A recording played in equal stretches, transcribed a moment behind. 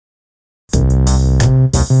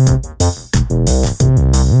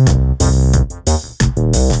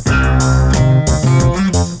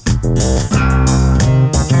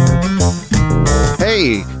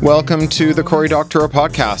welcome to the Cory Doctorow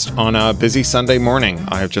podcast on a busy Sunday morning.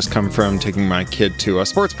 I have just come from taking my kid to a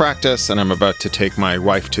sports practice, and I'm about to take my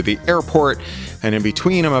wife to the airport. And in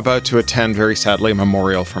between, I'm about to attend, very sadly, a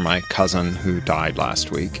memorial for my cousin who died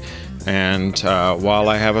last week. And while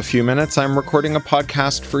I have a few minutes, I'm recording a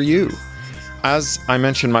podcast for you. As I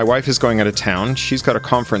mentioned, my wife is going out of town. She's got a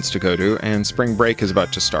conference to go to, and spring break is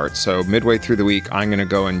about to start. So midway through the week, I'm going to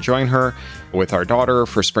go and join her with our daughter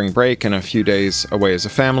for spring break and a few days away as a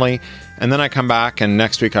family. And then I come back, and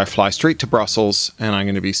next week I fly straight to Brussels, and I'm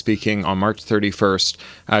going to be speaking on March 31st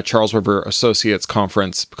at Charles River Associates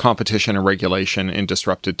Conference, Competition and Regulation in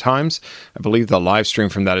Disrupted Times. I believe the live stream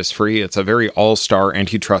from that is free. It's a very all-star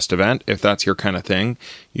antitrust event. If that's your kind of thing,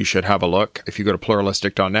 you should have a look. If you go to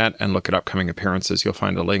pluralistic.net and look at upcoming appearances, you'll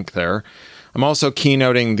find a link there. I'm also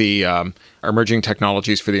keynoting the Emerging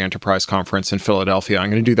Technologies for the Enterprise Conference in Philadelphia. I'm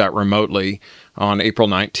going to do that remotely on April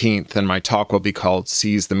 19th, and my talk will be called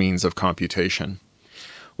Seize the Means of Computation.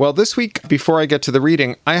 Well, this week, before I get to the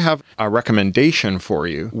reading, I have a recommendation for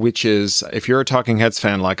you, which is if you're a Talking Heads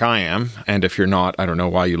fan like I am, and if you're not, I don't know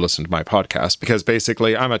why you listen to my podcast, because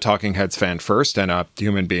basically I'm a Talking Heads fan first and a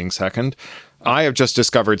human being second. I have just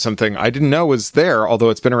discovered something I didn't know was there,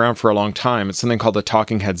 although it's been around for a long time. It's something called the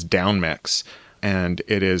Talking Heads Down Mix, and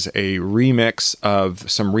it is a remix of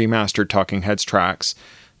some remastered Talking Heads tracks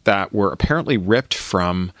that were apparently ripped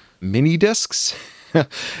from mini discs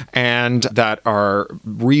and that are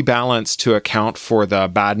rebalanced to account for the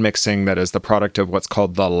bad mixing that is the product of what's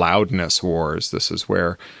called the loudness wars. This is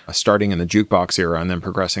where, starting in the jukebox era and then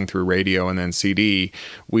progressing through radio and then CD,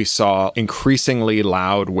 we saw increasingly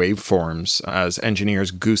loud waveforms as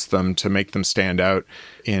engineers goosed them to make them stand out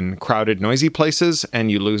in crowded, noisy places, and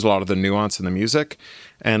you lose a lot of the nuance in the music.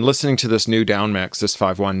 And listening to this new down mix, this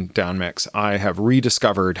 5.1 down mix, I have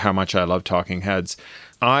rediscovered how much I love Talking Heads.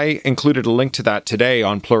 I included a link to that today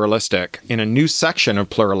on Pluralistic in a new section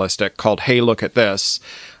of Pluralistic called Hey, Look at This.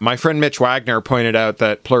 My friend Mitch Wagner pointed out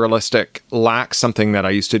that Pluralistic lacks something that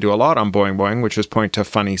I used to do a lot on Boing Boing, which was point to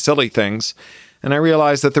funny, silly things. And I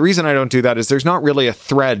realized that the reason I don't do that is there's not really a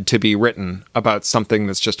thread to be written about something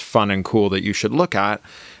that's just fun and cool that you should look at.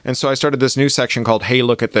 And so I started this new section called Hey,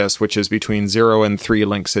 Look at This, which is between 0 and 3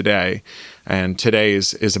 links a day. And today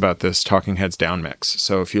is about this Talking Heads down mix.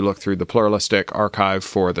 So if you look through the Pluralistic archive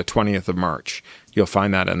for the 20th of March, you'll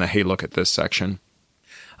find that in the Hey, Look at This section.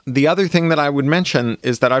 The other thing that I would mention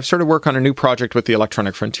is that I've started work on a new project with the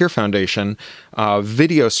Electronic Frontier Foundation, a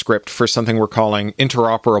video script for something we're calling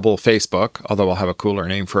Interoperable Facebook, although I'll have a cooler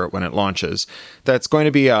name for it when it launches. That's going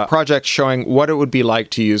to be a project showing what it would be like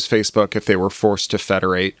to use Facebook if they were forced to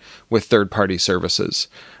federate with third-party services.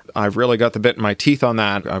 I've really got the bit in my teeth on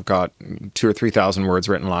that. I've got 2,000 or 3,000 words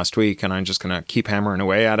written last week, and I'm just going to keep hammering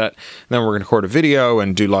away at it. And then we're going to record a video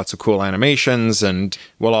and do lots of cool animations, and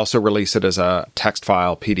we'll also release it as a text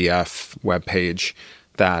file, PDF, web page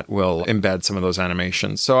that will embed some of those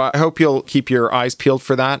animations. So I hope you'll keep your eyes peeled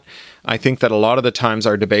for that. I think that a lot of the times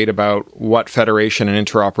our debate about what federation and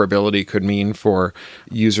interoperability could mean for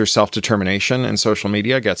user self-determination in social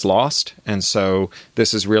media gets lost. And so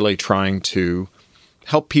this is really trying to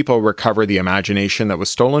help people recover the imagination that was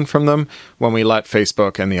stolen from them when we let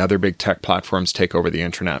Facebook and the other big tech platforms take over the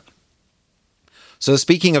internet. So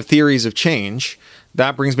speaking of theories of change,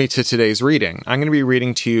 that brings me to today's reading. I'm going to be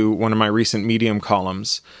reading to you one of my recent Medium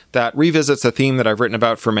columns that revisits a theme that I've written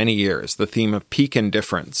about for many years, the theme of peak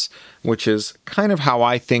indifference, which is kind of how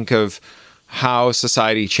I think of how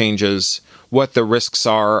society changes, what the risks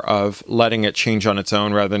are of letting it change on its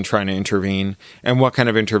own rather than trying to intervene, and what kind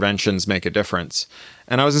of interventions make a difference.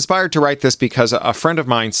 And I was inspired to write this because a friend of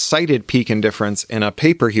mine cited peak indifference in a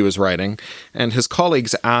paper he was writing, and his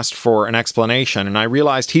colleagues asked for an explanation, and I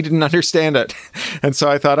realized he didn't understand it. And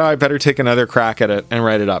so I thought, I better take another crack at it and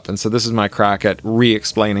write it up. And so this is my crack at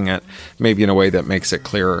re-explaining it, maybe in a way that makes it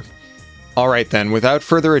clearer. All right then, without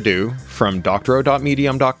further ado, from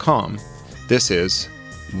doctorow.medium.com, this is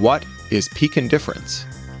What is Peak Indifference?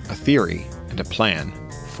 A Theory and a Plan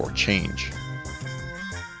for Change.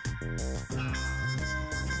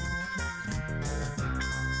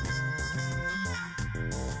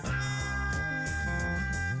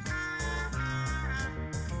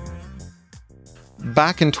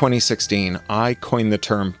 Back in 2016, I coined the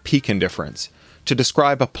term peak indifference to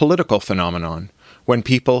describe a political phenomenon when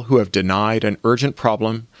people who have denied an urgent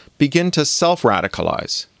problem begin to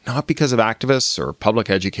self-radicalize, not because of activists or public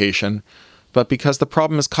education, but because the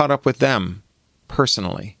problem has caught up with them,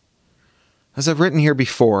 personally. As I've written here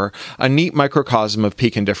before, a neat microcosm of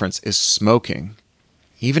peak indifference is smoking.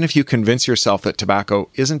 Even if you convince yourself that tobacco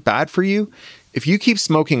isn't bad for you, if you keep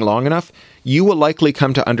smoking long enough, you will likely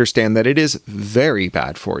come to understand that it is very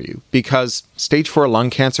bad for you, because stage 4 lung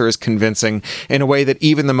cancer is convincing in a way that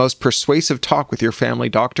even the most persuasive talk with your family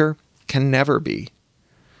doctor can never be.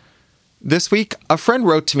 This week, a friend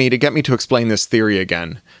wrote to me to get me to explain this theory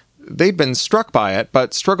again. They'd been struck by it,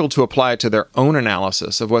 but struggled to apply it to their own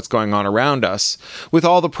analysis of what's going on around us, with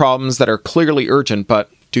all the problems that are clearly urgent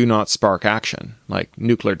but do not spark action, like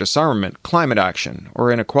nuclear disarmament, climate action,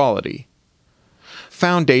 or inequality.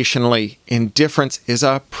 Foundationally, indifference is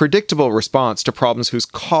a predictable response to problems whose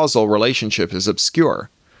causal relationship is obscure.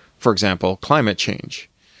 For example, climate change.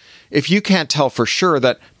 If you can't tell for sure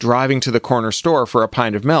that driving to the corner store for a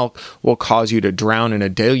pint of milk will cause you to drown in a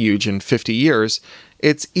deluge in 50 years,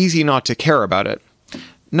 it's easy not to care about it.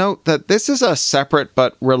 Note that this is a separate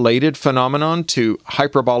but related phenomenon to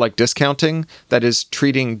hyperbolic discounting, that is,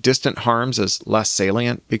 treating distant harms as less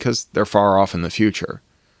salient because they're far off in the future.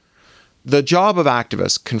 The job of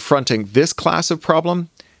activists confronting this class of problem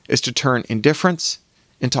is to turn indifference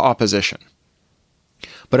into opposition.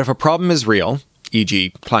 But if a problem is real,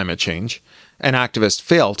 e.g. climate change, and activists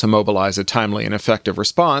fail to mobilize a timely and effective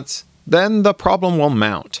response, then the problem will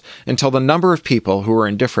mount until the number of people who are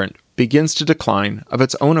indifferent begins to decline of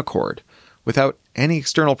its own accord, without any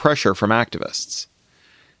external pressure from activists.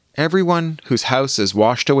 Everyone whose house is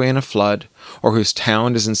washed away in a flood, or whose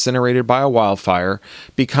town is incinerated by a wildfire,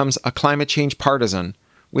 becomes a climate change partisan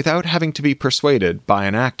without having to be persuaded by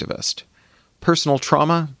an activist. Personal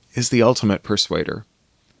trauma is the ultimate persuader.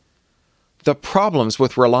 The problems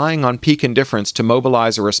with relying on peak indifference to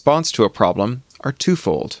mobilize a response to a problem are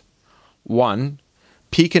twofold. 1.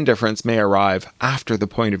 Peak indifference may arrive after the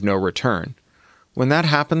point of no return. When that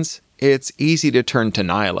happens, it's easy to turn to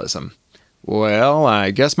nihilism. Well, I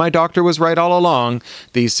guess my doctor was right all along.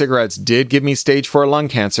 These cigarettes did give me stage 4 lung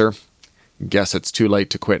cancer. Guess it's too late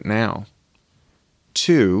to quit now.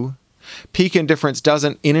 2. Peak indifference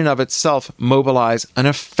doesn't in and of itself mobilize an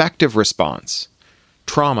effective response.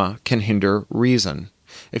 Trauma can hinder reason.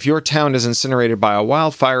 If your town is incinerated by a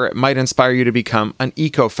wildfire, it might inspire you to become an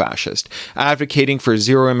eco-fascist, advocating for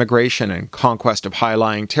zero immigration and conquest of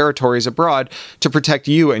high-lying territories abroad to protect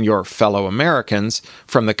you and your fellow Americans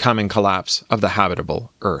from the coming collapse of the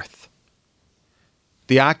habitable Earth.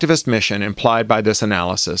 The activist mission implied by this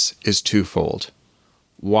analysis is twofold.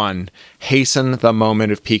 1. Hasten the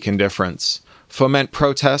moment of peak indifference. Foment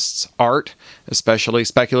protests, art, especially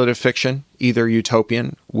speculative fiction, either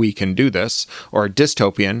utopian, we can do this, or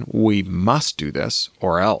dystopian, we must do this,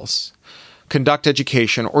 or else. Conduct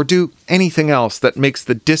education, or do anything else that makes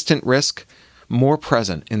the distant risk more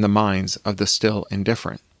present in the minds of the still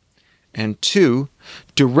indifferent. And 2,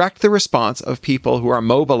 direct the response of people who are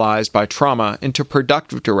mobilized by trauma into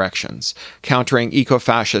productive directions, countering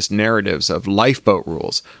eco-fascist narratives of lifeboat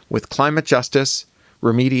rules with climate justice,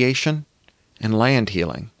 remediation, and land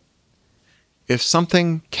healing. If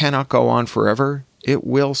something cannot go on forever, it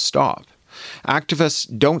will stop. Activists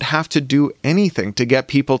don't have to do anything to get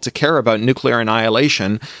people to care about nuclear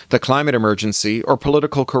annihilation, the climate emergency, or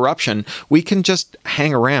political corruption. We can just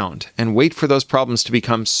hang around and wait for those problems to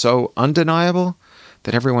become so undeniable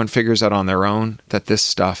that everyone figures out on their own that this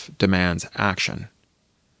stuff demands action.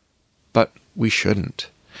 But we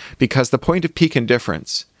shouldn't, because the point of peak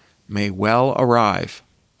indifference may well arrive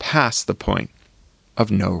past the point of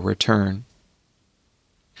no return.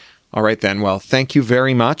 All right then, well, thank you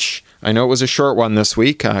very much. I know it was a short one this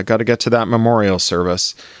week. I got to get to that memorial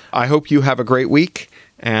service. I hope you have a great week,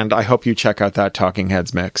 and I hope you check out that Talking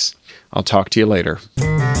Heads mix. I'll talk to you later.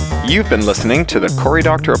 You've been listening to the Corey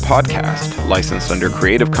Doctorow podcast, licensed under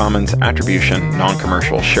Creative Commons Attribution,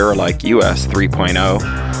 Non-Commercial Share-alike US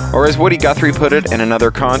 3.0, or as Woody Guthrie put it in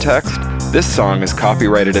another context, this song is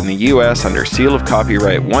copyrighted in the U.S. under seal of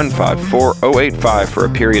copyright 154085 for a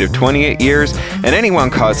period of 28 years, and anyone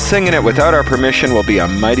caught singing it without our permission will be a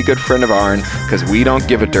mighty good friend of ourn, because we don't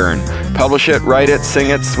give a darn. Publish it, write it,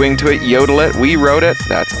 sing it, swing to it, yodel it, we wrote it,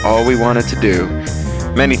 that's all we wanted to do.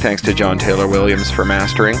 Many thanks to John Taylor Williams for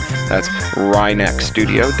mastering. That's Ryneck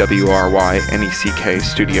Studio, WRYNECK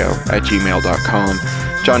Studio at gmail.com.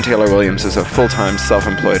 John Taylor Williams is a full-time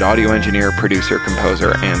self-employed audio engineer, producer,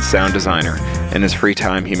 composer, and sound designer. In his free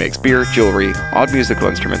time, he makes beer, jewelry, odd musical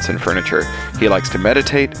instruments, and furniture. He likes to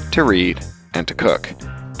meditate, to read, and to cook.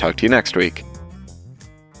 Talk to you next week.